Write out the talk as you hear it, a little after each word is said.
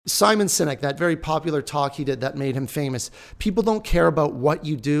Simon Sinek, that very popular talk he did that made him famous. People don't care about what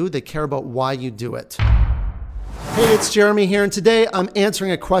you do, they care about why you do it. Hey, it's Jeremy here, and today I'm answering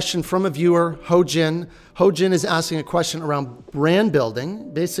a question from a viewer, Ho Jin. Ho Jin is asking a question around brand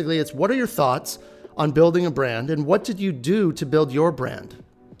building. Basically, it's what are your thoughts on building a brand, and what did you do to build your brand?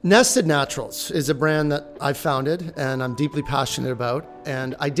 Nested Naturals is a brand that I founded and I'm deeply passionate about,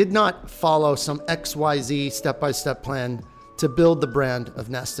 and I did not follow some XYZ step-by-step plan to build the brand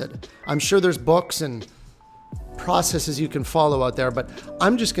of Nested. I'm sure there's books and processes you can follow out there, but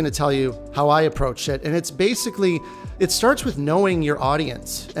I'm just going to tell you how I approached it. And it's basically, it starts with knowing your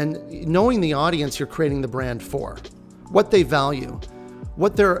audience and knowing the audience you're creating the brand for, what they value,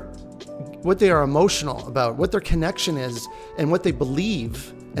 what they are emotional about, what their connection is, and what they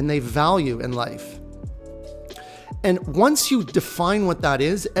believe and they value in life. And once you define what that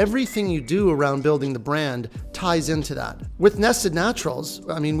is, everything you do around building the brand ties into that. With Nested Naturals,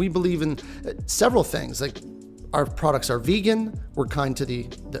 I mean, we believe in several things. Like, our products are vegan, we're kind to the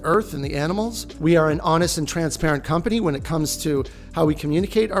earth and the animals. We are an honest and transparent company when it comes to how we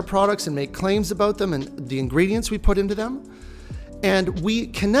communicate our products and make claims about them and the ingredients we put into them. And we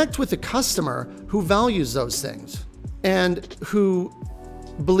connect with the customer who values those things and who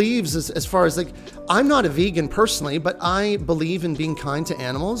believes as far as, like, I'm not a vegan personally, but I believe in being kind to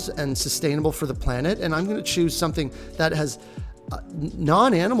animals and sustainable for the planet. And I'm going to choose something that has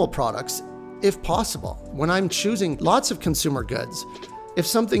non-animal products if possible. When I'm choosing lots of consumer goods, if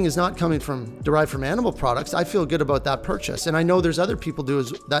something is not derived from animal products, I feel good about that purchase. And I know there's other people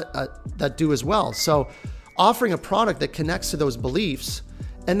that do as well. So offering a product that connects to those beliefs,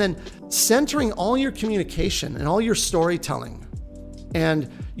 and then centering all your communication and all your storytelling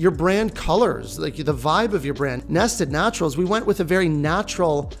and your brand colors, like the vibe of your brand. Nested Naturals, we went with a very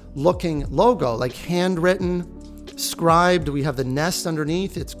natural looking logo, like handwritten, scribed. We have the nest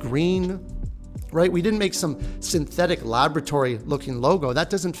underneath, it's green, right? We didn't make some synthetic laboratory looking logo. That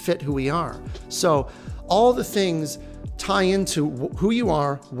doesn't fit who we are. So all the things tie into who you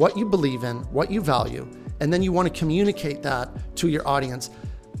are, what you believe in, what you value, and then you want to communicate that to your audience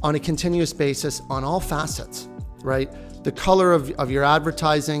on a continuous basis on all facets, right? The color of your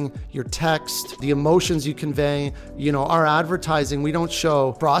advertising, your text, the emotions you convey. You know, our advertising, we don't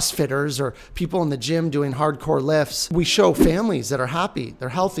show CrossFitters or people in the gym doing hardcore lifts. We show families that are happy, they're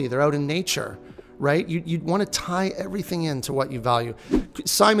healthy, they're out in nature, right? You'd want to tie everything into what you value.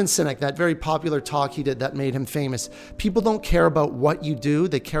 Simon Sinek, that very popular talk he did that made him famous. People don't care about what you do,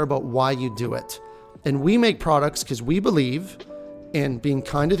 they care about why you do it. And we make products because we believe in being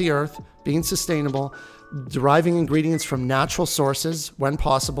kind to the earth, being sustainable, deriving ingredients from natural sources when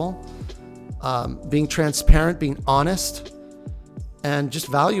possible, being transparent, being honest, and just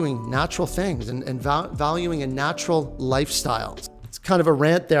valuing natural things and valuing a natural lifestyle. It's kind of a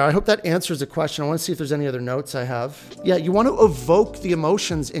rant there. I hope that answers the question. I want to see if there's any other notes I have. Yeah, you want to evoke the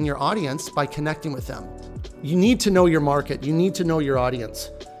emotions in your audience by connecting with them. You need to know your market. You need to know your audience.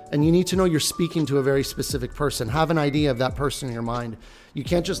 And you need to know you're speaking to a very specific person. Have an idea of that person in your mind. You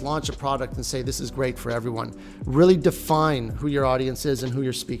can't just launch a product and say, this is great for everyone. Really define who your audience is and who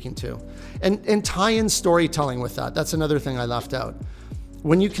you're speaking to. And tie in storytelling with that. That's another thing I left out.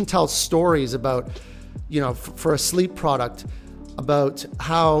 When you can tell stories about, you know, for a sleep product, about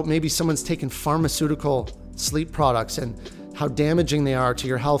how maybe someone's taken pharmaceutical sleep products and how damaging they are to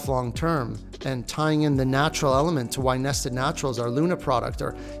your health long term, and tying in the natural element to why Nested Naturals, our Luna product,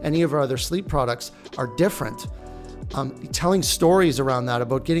 or any of our other sleep products are different. Telling stories around that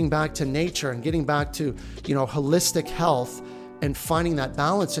about getting back to nature and getting back to, you know, holistic health and finding that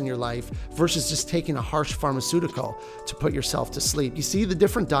balance in your life versus just taking a harsh pharmaceutical to put yourself to sleep. You see the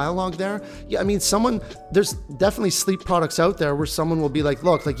different dialogue there? Yeah, I mean, there's definitely sleep products out there where someone will be like,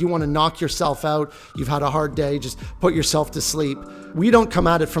 look, like, you want to knock yourself out, you've had a hard day, just put yourself to sleep. We don't come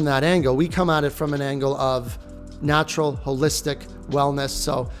at it from that angle. We come at it from an angle of natural, holistic wellness.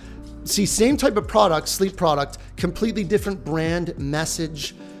 So see, same type of product, sleep product, completely different brand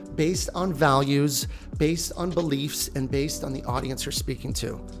message, based on values, based on beliefs, and based on the audience you're speaking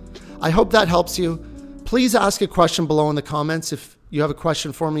to. I hope that helps you. Please ask a question below in the comments if you have a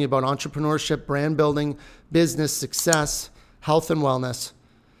question for me about entrepreneurship, brand building, business success, health and wellness.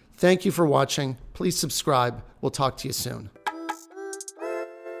 Thank you for watching. Please subscribe. We'll talk to you soon.